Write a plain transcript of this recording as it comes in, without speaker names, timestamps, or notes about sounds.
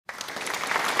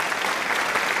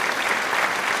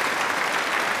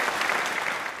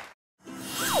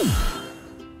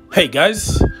Hey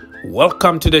guys,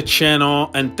 welcome to the channel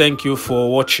and thank you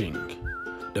for watching.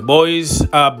 The boys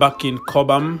are back in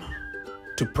Cobham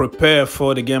to prepare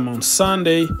for the game on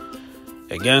Sunday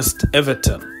against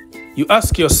Everton. You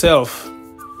ask yourself,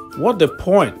 what the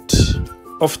point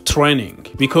of training?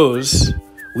 Because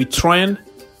we train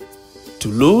to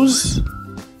lose?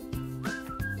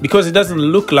 Because it doesn't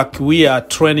look like we are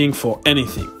training for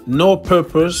anything. No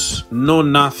purpose, no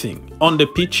nothing. On the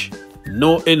pitch,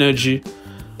 no energy.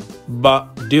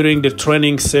 But during the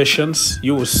training sessions,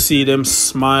 you will see them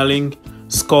smiling,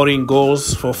 scoring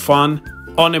goals for fun.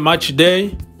 On a match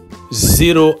day,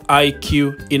 zero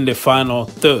IQ in the final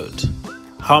third.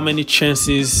 How many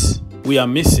chances we are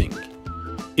missing?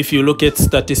 If you look at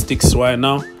statistics right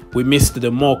now, we missed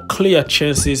the more clear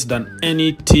chances than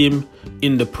any team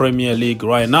in the Premier League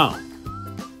right now.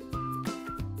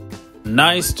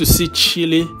 Nice to see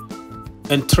Chile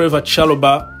and Trevor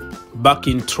Chalobah back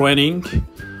in training,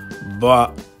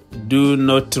 but do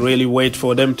not really wait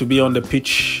for them to be on the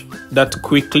pitch that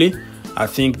quickly. I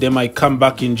think they might come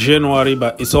back in January,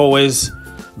 but it's always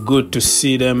good to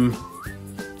see them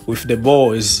with the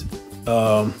boys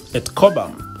at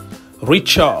Cobham.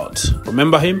 Richard,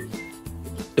 remember him?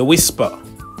 The Whisper.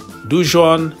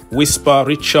 Dujon, Whisper,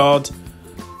 Richard.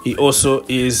 He also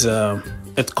is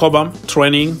at Cobham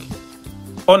training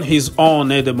on his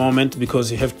own at the moment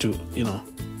because you have to,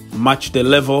 match the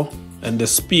level and the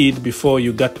speed before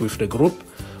you get with the group.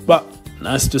 But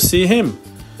nice to see him.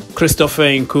 Christopher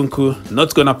Nkunku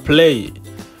not gonna play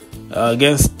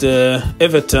against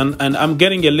Everton, and I'm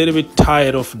getting a little bit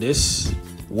tired of this.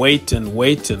 Wait and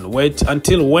wait and wait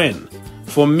until when?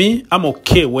 For me, I'm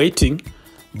okay waiting,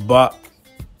 but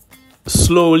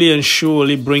slowly and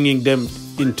surely bringing them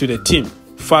into the team.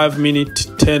 5 minutes,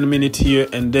 10 minutes here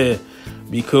and there.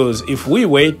 Because if we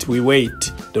wait, we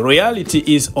wait. The reality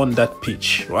is on that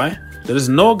pitch, right? There is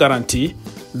no guarantee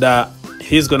that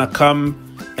he's going to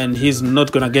come and he's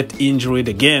not going to get injured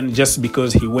again just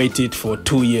because he waited for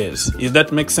 2 years. Does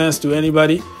that make sense to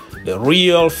anybody? The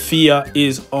real fear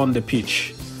is on the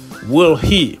pitch. Will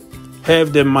he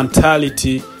have the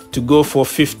mentality to go for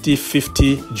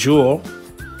 50-50 duel?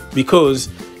 Because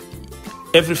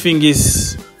everything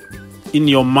is in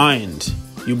your mind.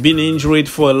 You've been injured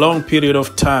for a long period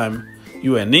of time.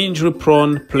 You're an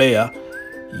injury-prone player.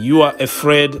 You are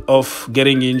afraid of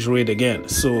getting injured again.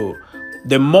 So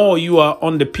the more you are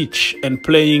on the pitch and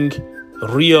playing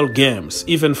real games,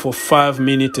 even for 5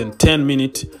 minutes and 10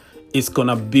 minutes, it's going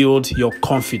to build your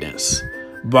confidence.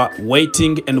 But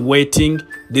waiting and waiting,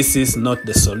 this is not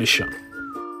the solution.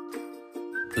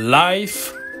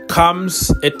 Life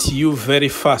comes at you very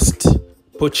fast.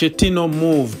 Pochettino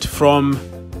moved from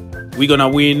we're gonna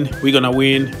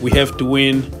win, we have to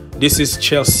win. This is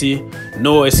Chelsea,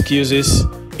 no excuses.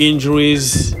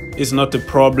 Injuries is not a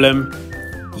problem.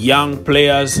 Young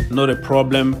players, not a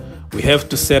problem. We have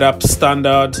to set up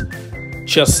standard.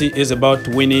 Chelsea is about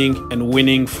winning and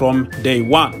winning from day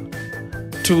one.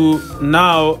 To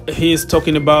now, he's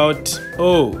talking about,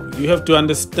 oh, you have to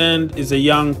understand it's a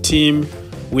young team.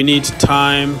 We need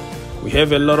time. We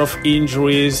have a lot of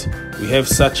injuries. We have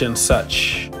such and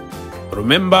such.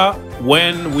 Remember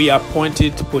when we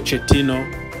appointed Pochettino,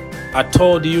 I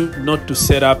told you not to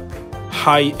set up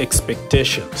high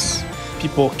expectations.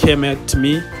 People came at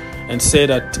me and said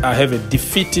that I have a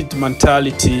defeated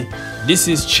mentality. This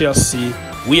is Chelsea.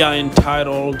 We are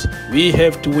entitled. We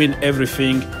have to win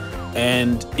everything.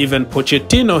 And even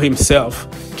Pochettino himself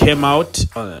came out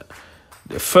on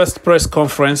the first press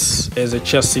conference as a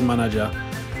Chelsea manager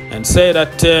and said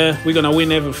that we're going to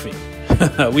win everything.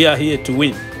 We are here to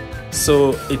win.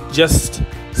 So it just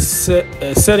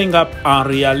setting up a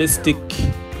realistic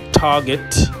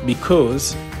target,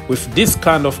 because with this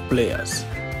kind of players,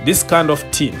 this kind of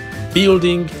team,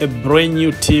 building a brand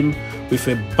new team with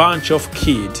a bunch of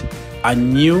kids, I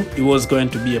knew it was going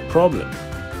to be a problem.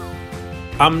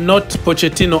 I'm not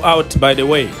Pochettino out, by the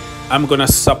way. I'm going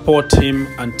to support him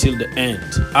until the end.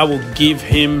 I will give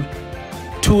him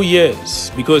 2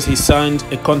 years because he signed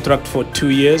a contract for 2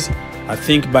 years. I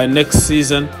think by next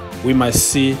season, we might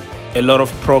see a lot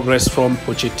of progress from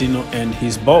Pochettino and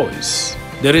his boys.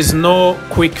 There is no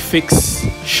quick fix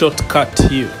shortcut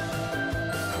here.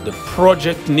 The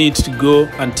project needs to go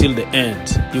until the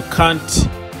end. You can't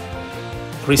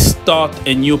restart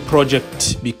a new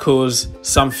project because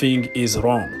something is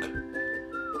wrong.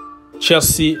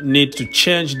 Chelsea need to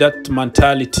change that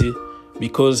mentality,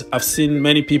 because I've seen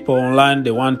many people online,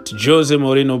 they want Jose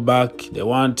Mourinho back, they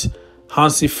want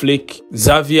Hansi Flick,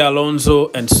 Xavi Alonso,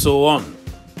 and so on.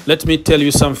 Let me tell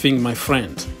you something, my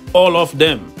friend. All of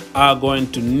them are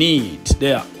going to need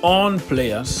their own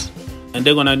players and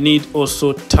they're gonna need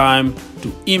also time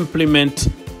to implement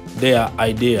their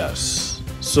ideas.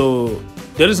 So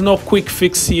there is no quick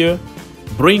fix here.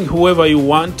 Bring whoever you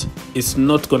want. It's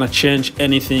not gonna change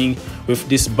anything with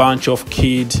this bunch of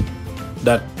kids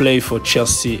that play for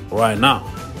Chelsea right now.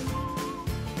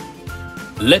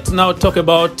 Let's now talk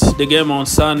about the game on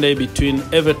Sunday between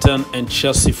Everton and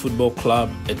Chelsea Football Club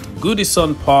at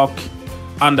Goodison Park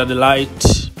under the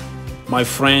light. My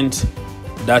friend,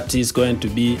 that is going to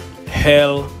be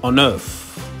hell on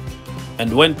earth.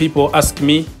 And when people ask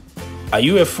me, are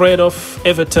you afraid of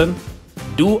Everton?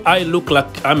 Do I look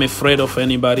like I'm afraid of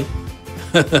anybody?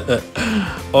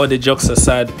 All the jokes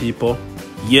aside, people,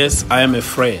 yes, I am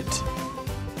afraid.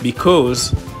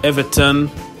 Because Everton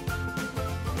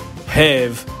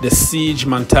have the siege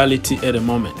mentality at the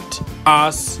moment.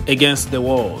 Us against the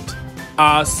world.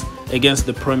 Us against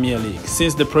the Premier League.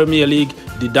 Since the Premier League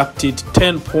deducted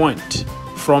 10 points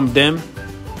from them,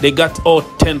 they got all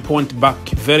 10 points back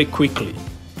very quickly.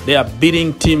 They are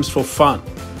beating teams for fun.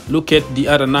 Look at the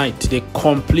other night. They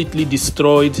completely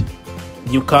destroyed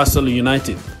Newcastle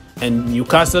United. And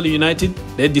Newcastle United,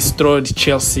 they destroyed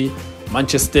Chelsea,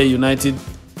 Manchester United,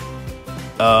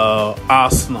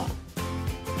 Arsenal,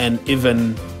 and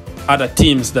even other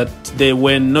teams that they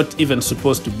were not even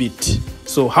supposed to beat.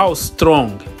 So how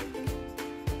strong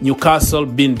Newcastle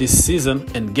been this season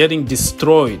and getting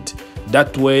destroyed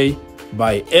that way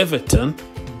by Everton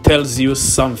tells you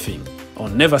something. Or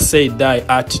never say die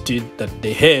attitude that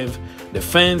they have. The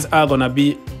fans are gonna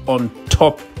be on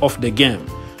top of the game.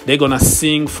 They're gonna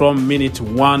sing from minute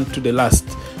 1 to the last.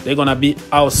 They're gonna be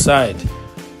outside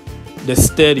the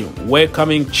stadium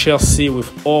welcoming Chelsea with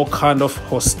all kind of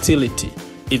hostility.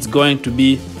 It's going to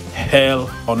be hell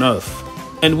on earth.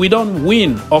 And we don't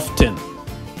win often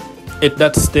at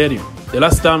that stadium. The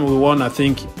last time we won, I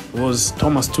think, was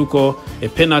Thomas Tuchel, a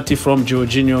penalty from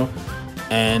Jorginho,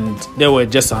 and they were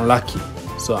just unlucky.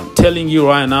 So I'm telling you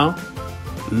right now,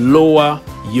 lower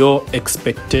your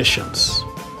expectations.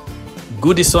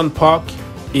 Goodison Park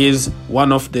is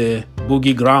one of the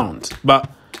boogie grounds, but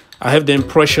I have the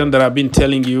impression that I've been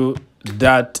telling you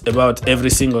that about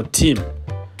every single team.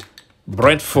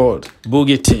 Brentford,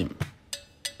 boogie team.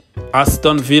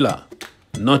 Aston Villa,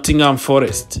 Nottingham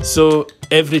Forest. So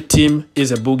every team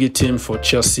is a boogie team for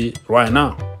Chelsea right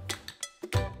now.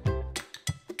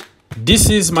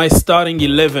 This is my starting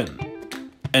 11.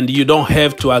 And you don't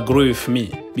have to agree with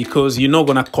me because you're not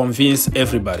going to convince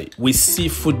everybody. We see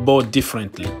football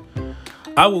differently.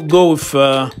 I will go with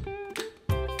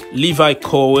Levi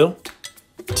Colwill,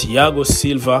 Thiago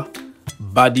Silva,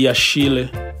 Badiashile,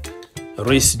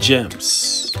 Reece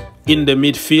James. In the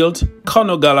midfield,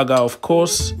 Conor Gallagher, of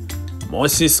course,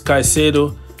 Moises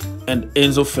Caicedo, and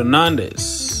Enzo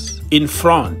Fernandez. In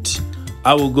front,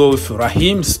 I will go with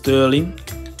Raheem Sterling,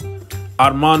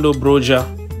 Armando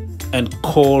Broja, and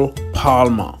Cole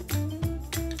Palmer.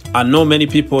 I know many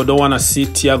people don't want to see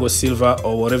Thiago Silva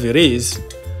or whatever it is,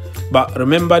 but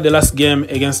remember the last game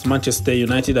against Manchester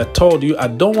United, I told you I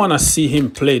don't want to see him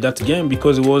play that game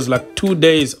because it was like 2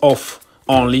 days off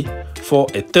only for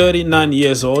a 39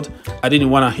 years old. I didn't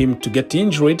want him to get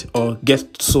injured or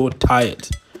get so tired.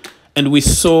 And we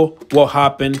saw what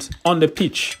happened on the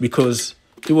pitch because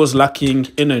he was lacking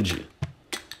energy.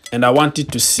 And I wanted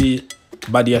to see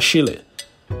Badiashile.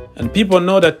 And people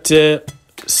know that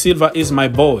Silva is my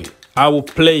boy. I will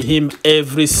play him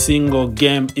every single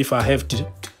game if I have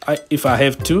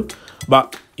to.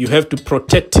 But you have to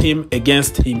protect him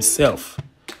against himself.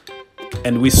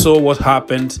 And we saw what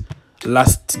happened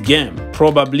last game.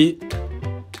 Probably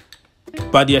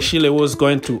Badiashile was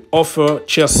going to offer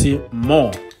Chelsea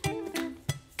more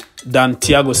than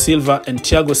Thiago Silva. And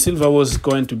Thiago Silva was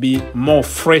going to be more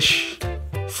fresh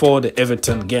for the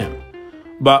Everton game.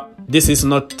 But this is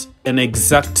not an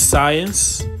exact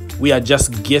science. We are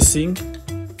just guessing.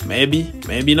 Maybe,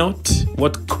 maybe not.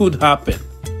 What could happen?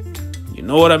 You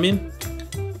know what I mean?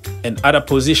 And other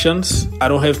positions, I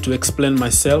don't have to explain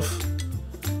myself.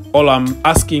 All I'm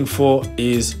asking for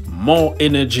is more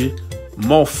energy,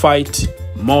 more fight,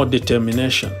 more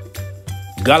determination.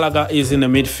 Gallagher is in the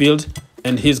midfield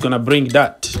and he's going to bring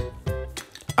that.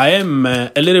 I am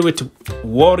a little bit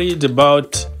worried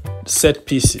about set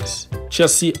pieces.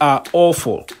 Chelsea are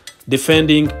awful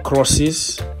defending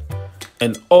crosses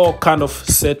and all kind of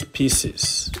set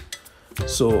pieces.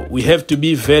 So we have to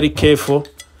be very careful.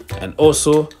 And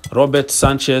also, Robert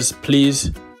Sanchez,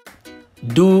 please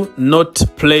do not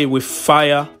play with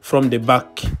fire from the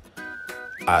back.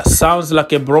 Sounds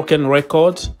like a broken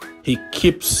record. He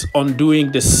keeps on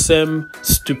doing the same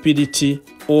stupidity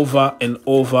over and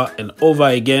over and over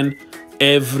again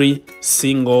every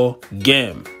single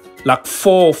game. like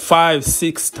 4, 5,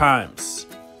 6 times.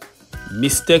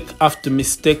 Mistake after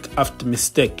mistake after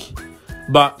mistake.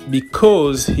 But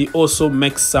because he also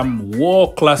makes some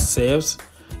world-class saves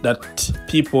that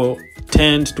people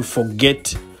tend to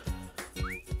forget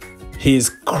his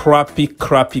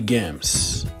crappy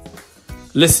games.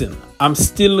 Listen, I'm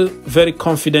still very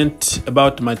confident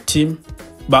about my team,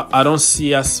 but I don't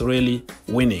see us really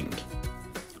winning.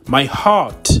 My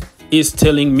heart is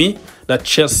telling me that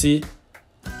Chelsea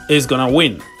is gonna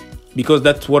win because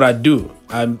that's what I do.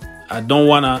 I don't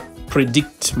wanna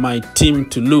predict my team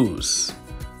to lose.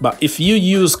 But if you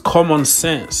use common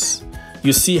sense,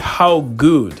 you see how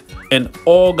good and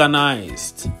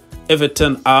organized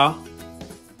Everton are,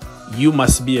 you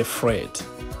must be afraid.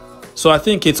 So I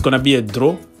think it's going to be a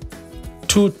draw,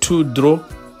 2-2 draw,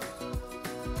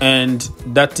 and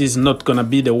that is not going to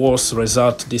be the worst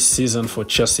result this season for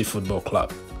Chelsea Football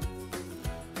Club.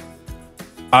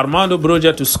 Armando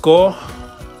Broja to score,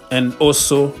 and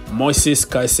also Moises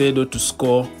Caicedo to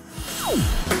score.